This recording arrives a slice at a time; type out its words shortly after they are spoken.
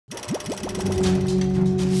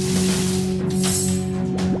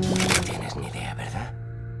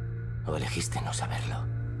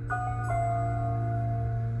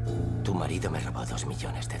marido me robó $2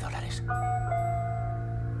 millones.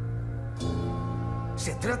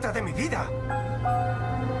 Se trata de mi vida.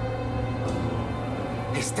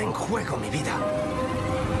 Está en juego mi vida.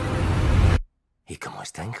 Y como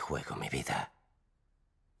está en juego mi vida,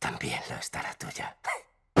 también lo está la tuya.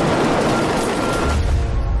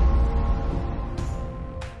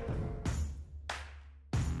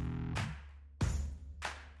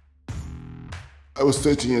 I was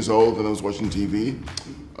 13 years old and I was watching TV,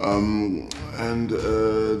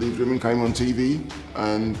 these women came on TV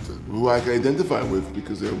and who I could identify with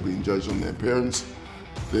because they were being judged on their appearance,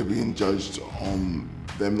 they were being judged on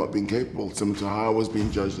them not being capable, similar to how I was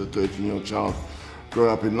being judged as a 13-year-old child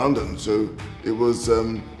growing up in London. So it was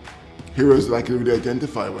heroes that I could really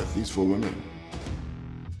identify with, these 4 women.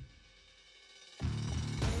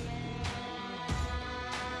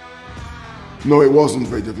 No, it wasn't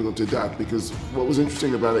very difficult to adapt because what was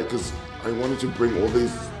interesting about it, because I wanted to bring all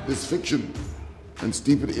this fiction and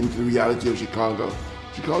steep it into the reality of Chicago.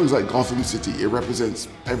 Chicago is like Gotham City. It represents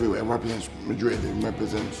everywhere. It represents Madrid. It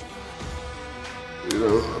represents,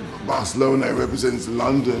 Barcelona. It represents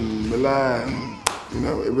London, Milan.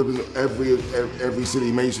 It represents every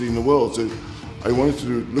city, major city in the world. So I wanted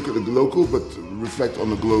to look at the local, but reflect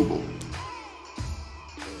on the global.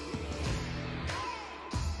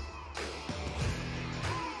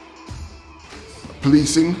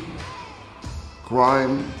 Policing,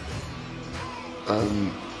 crime,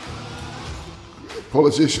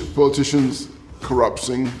 politicians,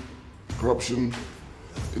 corruption,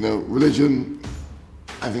 religion.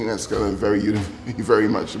 I think that's kind of very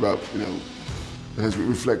much about, as it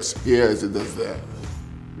reflects here as it does there.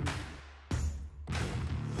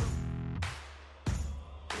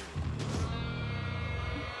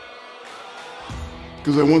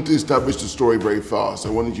 Because I wanted to establish the story very fast.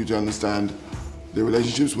 I wanted you to understand their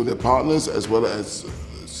relationships with their partners as well as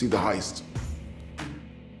see the heist.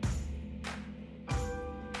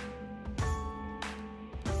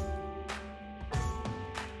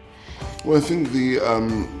 Well, I think the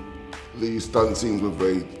stunt scenes were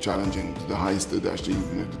very challenging. The heist,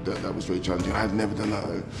 that was very challenging. I had never done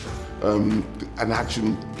an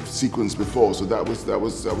action sequence before, so that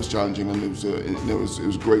was challenging, and it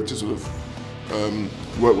was great to sort of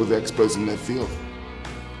work with the experts in their field.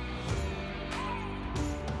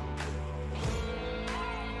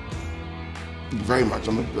 Very much.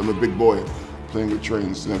 I'm a big boy playing with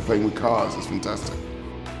trains, playing with cars. It's fantastic.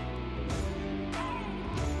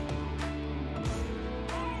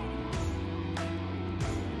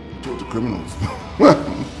 Talk to criminals.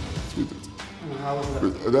 How was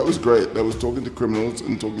that? That was great. That was talking to criminals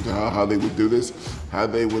and talking to how they would do this, how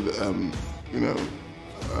they would,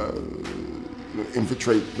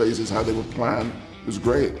 infiltrate places, how they would plan. It was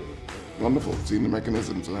great. Wonderful, seeing the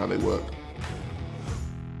mechanisms and how they work.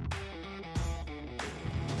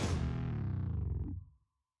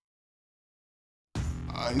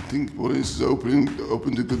 I think what is open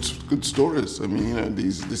to good stories. I mean,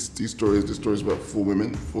 these stories about 4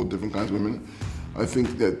 women, 4 different kinds of women. I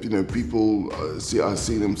think that people are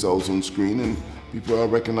seeing themselves on screen, and people are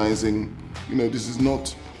recognizing, this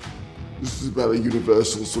is about a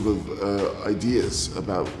universal sort of ideas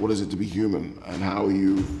about what is it to be human and how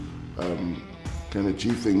you can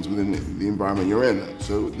achieve things within the environment you're in.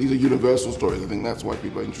 So these are universal stories. I think that's why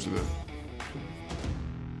people are interested in it.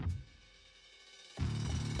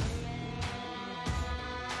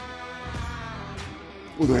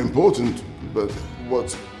 Well, they're important, but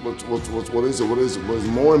what is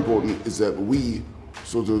more important is that we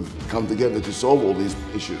sort of come together to solve all these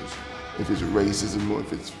issues. If it's racism or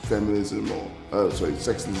if it's feminism or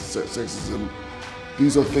sexism,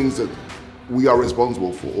 these are things that we are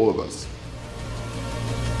responsible for, all of us.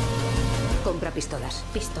 Compra pistolas.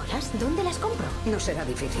 ¿Pistolas? ¿Dónde las compro? No será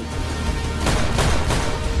difícil.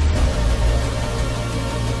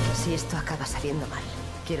 Si esto acaba saliendo mal,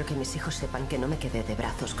 quiero que mis hijos sepan que no me quedé de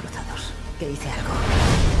brazos cruzados, que hice algo.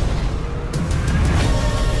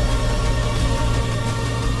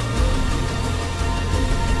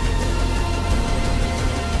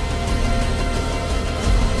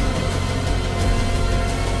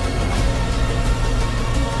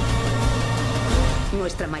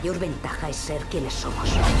 Nuestra mayor ventaja es ser quienes somos.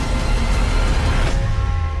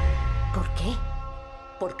 ¿Por qué?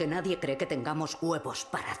 Porque nadie cree que tengamos huevos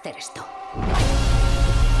para hacer esto.